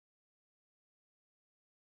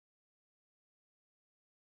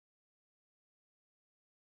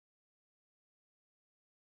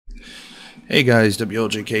Hey guys,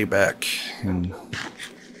 WLJK back and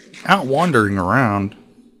out wandering around,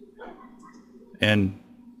 and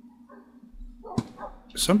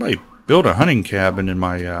somebody built a hunting cabin in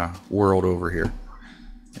my world over here.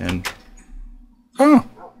 And oh,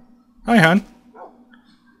 hi, hon.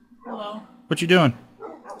 Hello. What you doing?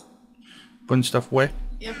 Putting stuff away?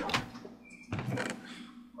 Yep.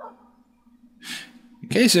 In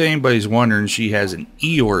case anybody's wondering, she has an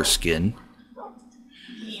Eeyore skin.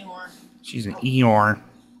 Eeyore. She's an Eeyore.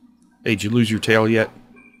 Hey, did you lose your tail yet?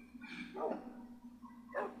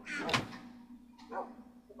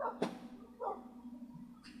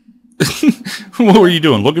 What were you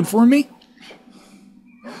doing? Looking for me?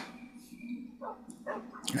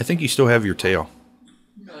 I think you still have your tail.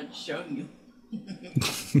 I'm going to show you.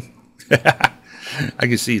 I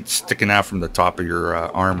can see it sticking out from the top of your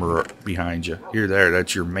armor behind you. Here, there,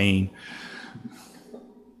 that's your mane.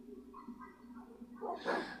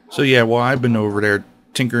 So yeah, well, I've been over there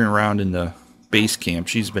tinkering around in the base camp.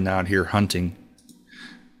 She's been out here hunting,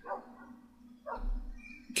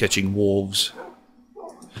 catching wolves.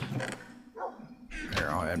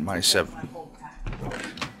 There, I'll add my 7.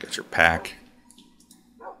 Got your pack.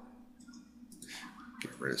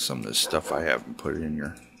 Get rid of some of this stuff I haven't put in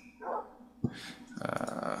your.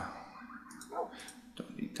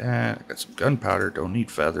 Don't need that. I got some gunpowder. Don't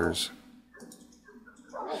need feathers.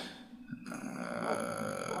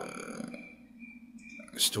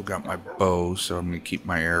 I still got my bow, so I'm going to keep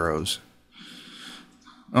my arrows.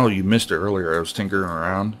 Oh, you missed it earlier. I was tinkering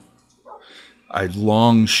around. I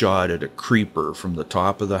long shot at a creeper from the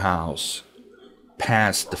top of the house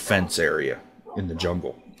past the fence area in the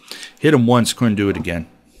jungle. Hit him once, couldn't do it again.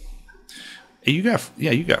 Hey, you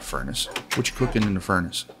got furnace. What you cooking in the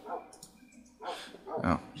furnace?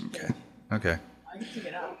 Oh, okay. Okay. I can take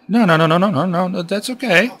it out. No, that's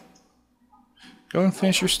okay. Go and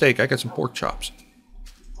finish your steak. I got some pork chops.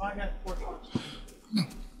 Oh, I got 4 chops.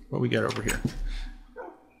 What we got over here?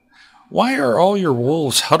 Why are all your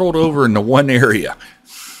wolves huddled over into one area?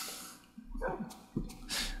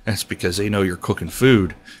 That's because they know you're cooking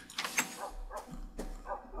food.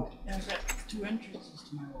 And I've got 2 entrances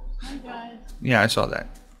to my world. Hi, guys. Yeah, I saw that.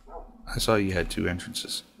 I saw you had 2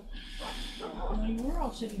 entrances. No, you were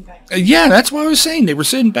all sitting back there. Yeah, that's what I was saying. They were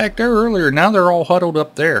sitting back there earlier. Now they're all huddled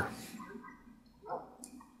up there.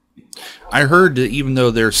 I heard that even though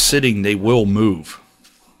they're sitting, they will move.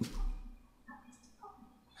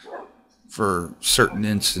 For certain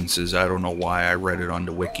instances, I don't know why. I read it on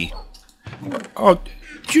the wiki. Oh,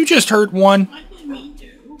 you just heard one. I didn't mean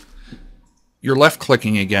to. You're left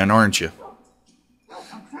clicking again, aren't you?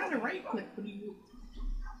 I'm trying to right click, but you.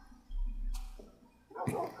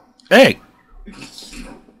 Hey!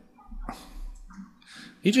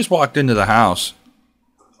 He just walked into the house.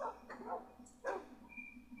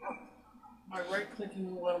 My right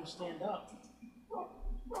clicking will let him stand up.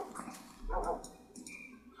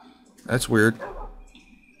 That's weird.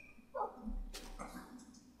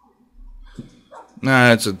 Nah,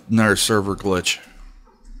 that's another server glitch.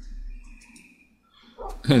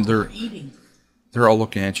 They're eating. They're all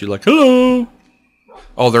looking at you like, hello!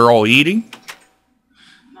 Oh, they're all eating?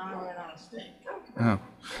 Now I ran out of steak. Oh.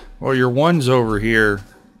 Well, your one's over here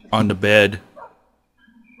on the bed.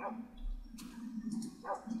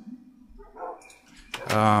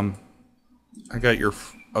 I got your...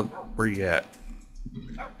 where you at?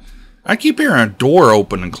 I keep hearing a door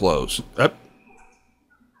open and close. Up.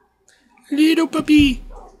 Little puppy.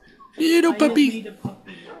 Little puppy.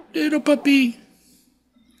 Little puppy.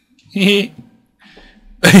 Did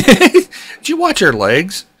you watch her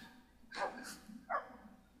legs?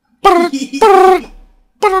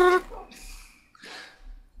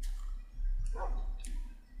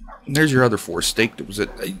 There's your other 4 steak. Was it?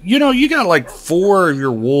 You know, you got like 4 of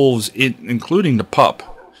your wolves, including the pup.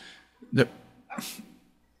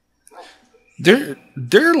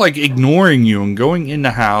 They're like ignoring you and going in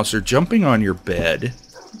the house or jumping on your bed.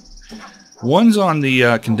 One's on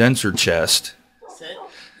the condenser chest. Sit.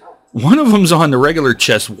 One of them's on the regular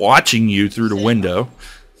chest watching you through the window.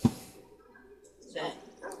 Sit.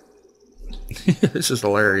 This is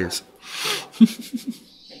hilarious.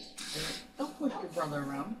 Don't push your brother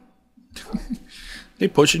around. They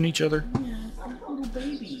pushing each other. Yeah, it's like a little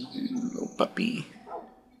baby. Little puppy.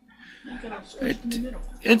 You gotta squish in the middle.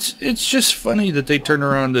 It's just funny that they turn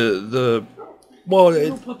around the well.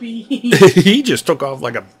 Little puppy. He just took off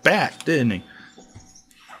like a bat, didn't he?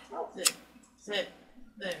 Sit. Sit.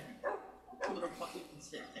 There. Little puppy can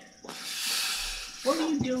sit there. What are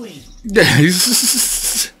you doing?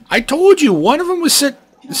 I told you, one of them was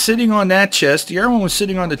sitting on that chest. The other one was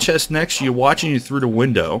sitting on the chest next to you, watching you through the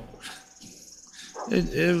window.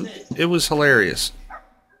 It was hilarious.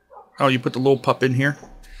 Oh, you put the little pup in here?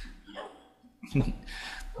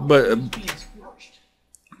 But Being scorched.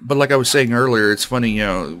 but like I was saying earlier, it's funny.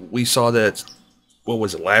 We saw that. What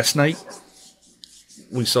was it, last night?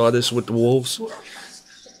 We saw this with the wolves,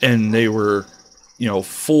 and they were,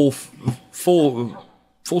 full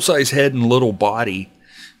size head and little body.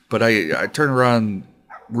 But I turned around and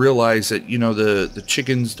realized that the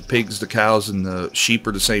chickens, the pigs, the cows, and the sheep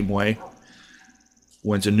are the same way.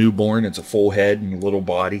 When it's a newborn, it's a full head and a little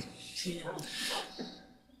body. Yeah.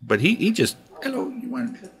 But he just, hello, you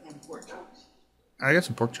want? Cook on pork chops. I got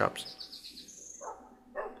some pork chops.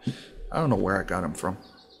 I don't know where I got them from.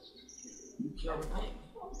 You killed a pig.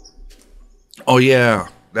 Oh yeah,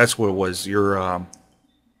 that's what it was. Your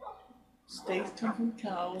Steaks come from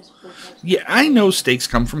cows. Pork chops. yeah, I know steaks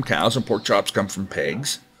come from cows and pork chops come from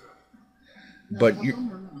pigs. But None you, of them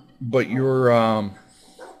or not? but your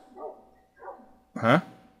huh?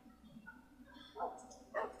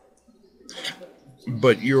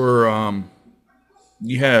 But your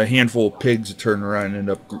you had a handful of pigs that turned around and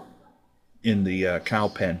ended up in the cow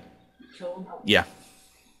pen. Killed them? Yeah,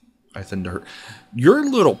 I think her. Your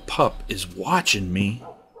little pup is watching me.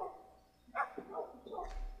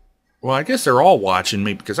 Well, I guess they're all watching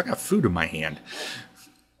me because I got food in my hand.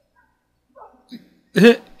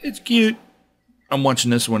 It's cute. I'm watching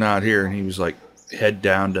this one out here, and he was like, head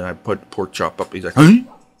down, and I put pork chop up. He's like, huh?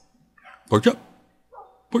 Pork chop?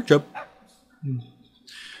 Pork chop. I'm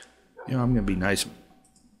going to be nice.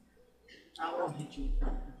 I won't hit you.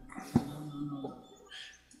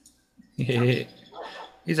 No.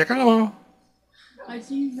 He's like, hello. I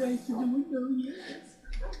see you guys through the window, yes.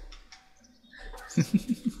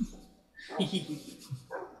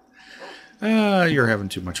 You're having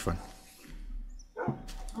too much fun.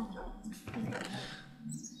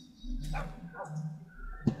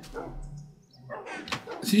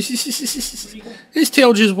 His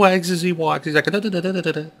tail just wags as he walks. He's like, da, da, da, da, da,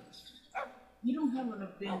 da. You don't have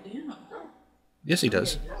enough bandana. Yes, he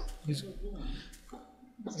does.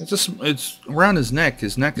 It's around his neck.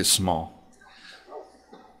 His neck is small.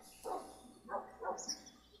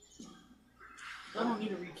 I don't need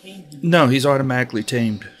to retain him. No, he's automatically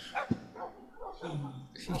tamed.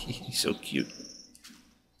 He's so cute.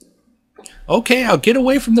 Okay, I'll get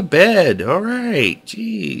away from the bed. All right,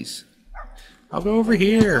 jeez. I'll go over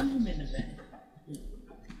here. I'm in the bed.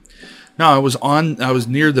 No, I was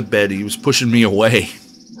near the bed. He was pushing me away.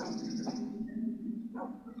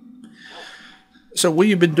 So what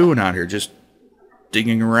you been doing out here? Just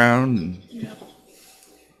digging around and Yep.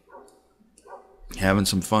 having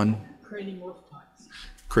some fun? Creating wolf packs.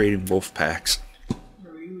 Creating wolf packs.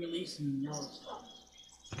 Or re-releasing Yellowstone.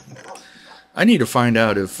 I need to find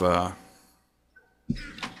out if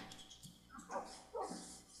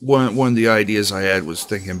one of the ideas I had was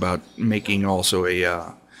thinking about making also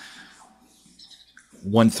a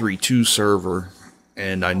 132 server,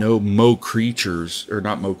 and I know Mo Creatures, or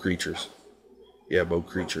not Mo Creatures. Yeah, Mo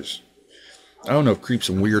Creatures. I don't know if Creeps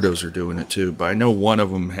and Weirdos are doing it too, but I know one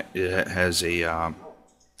of them has a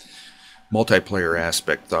multiplayer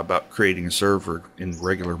aspect. Thought about creating a server in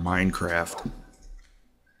regular Minecraft.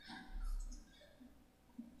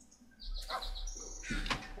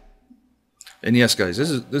 And yes, guys,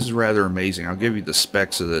 this is rather amazing. I'll give you the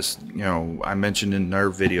specs of this. I mentioned in our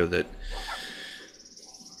video that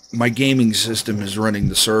my gaming system is running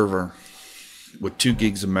the server with 2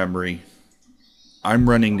 gigs of memory. I'm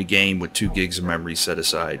running the game with 2 gigs of memory set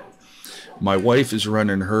aside. My wife is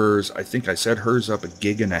running hers. I think I set hers up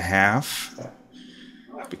 1.5 gigs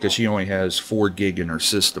because she only has 4 gig in her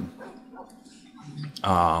system.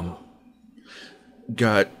 Got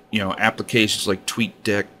applications like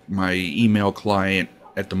TweetDeck, my email client.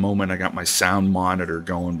 At the moment, I got my sound monitor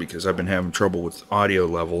going because I've been having trouble with audio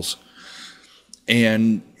levels.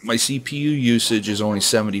 And my CPU usage is only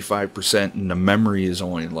 75%, and the memory is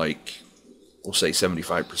only like, we'll say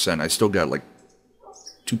 75%. I still got like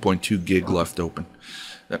 2.2 gig left open.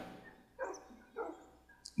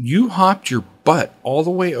 You hopped your butt all the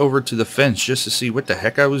way over to the fence just to see what the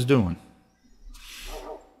heck I was doing.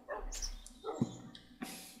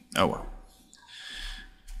 Oh well.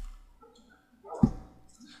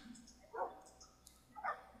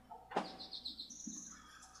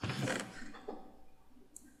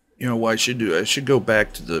 What I should do? I should go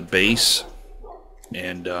back to the base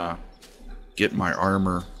and get my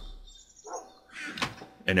armor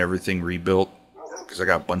and everything rebuilt, because I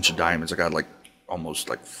got a bunch of diamonds. I got almost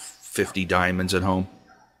 50 diamonds at home.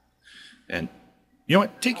 And you know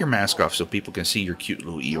what? Take your mask off so people can see your cute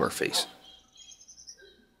little Eeyore face.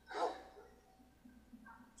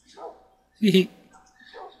 Cute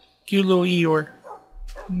little Eeyore.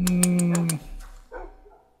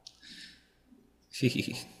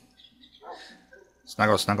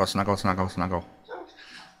 Snuggle, snuggle, snuggle, snuggle, snuggle.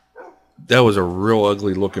 That was a real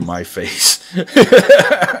ugly look in my face.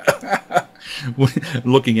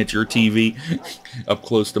 Looking at your TV up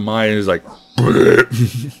close to mine is like...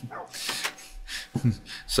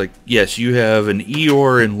 It's like, yes, you have an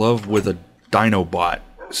Eeyore in love with a Dinobot,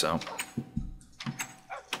 so...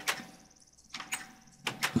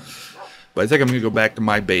 But I think I'm going to go back to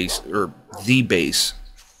my base, or the base.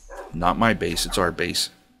 Not my base, it's our base.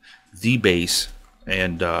 The base,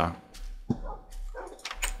 and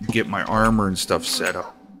get my armor and stuff set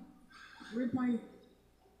up.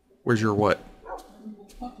 Where's your what?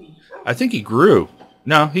 Puppy. I think he grew.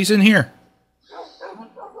 No, he's in here.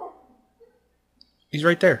 He's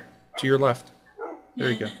right there, to your left.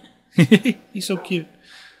 There you go. He's so cute.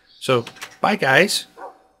 So, bye guys.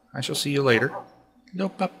 I shall see you later.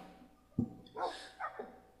 Nope.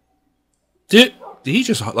 Did he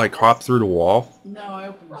just like hop through the wall? No, I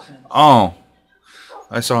opened the fence. Oh.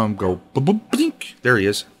 I saw him go blink. There he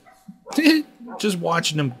is. Just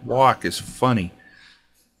watching him walk is funny.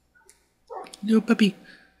 No puppy.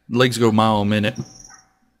 Legs go a mile a minute.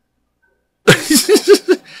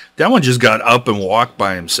 That one just got up and walked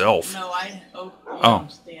by himself. No, I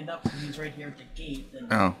stand up and he's right here at the gate.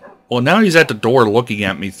 And... Oh. Well, now he's at the door looking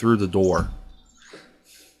at me through the door.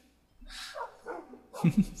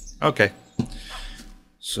 Okay.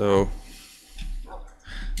 So...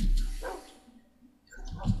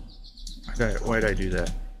 Why'd I do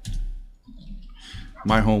that?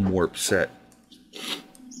 My home warp set.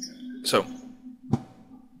 So...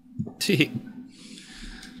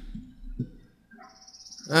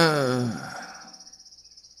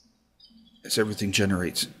 as everything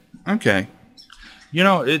generates. Okay. You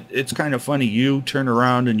know, it's kind of funny. You turned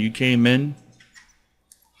around and you came in.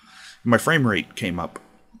 My frame rate came up.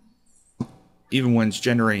 Even when it's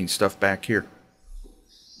generating stuff back here.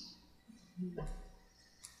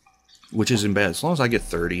 Which isn't bad. As long as I get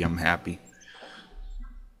 30, I'm happy.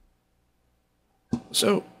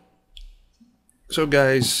 So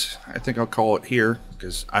guys, I think I'll call it here,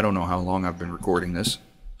 because I don't know how long I've been recording this.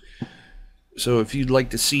 So if you'd like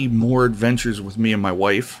to see more adventures with me and my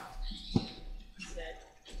wife... Sit.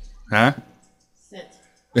 Huh? Sit.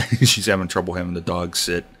 She's having trouble having the dog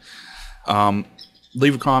sit.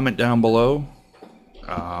 Leave a comment down below.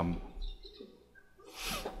 I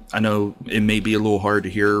know it may be a little hard to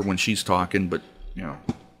hear when she's talking, but, you know,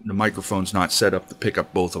 the microphone's not set up to pick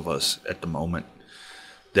up both of us at the moment.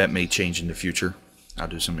 That may change in the future. I'll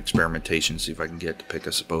do some experimentation, see if I can get to pick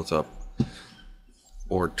us both up.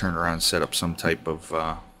 Or turn around and set up some type of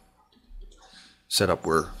setup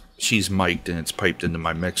where she's mic'd and it's piped into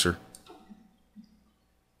my mixer.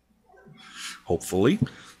 Hopefully.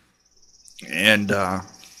 And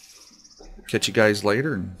catch you guys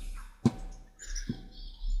later and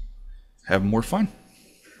have more fun.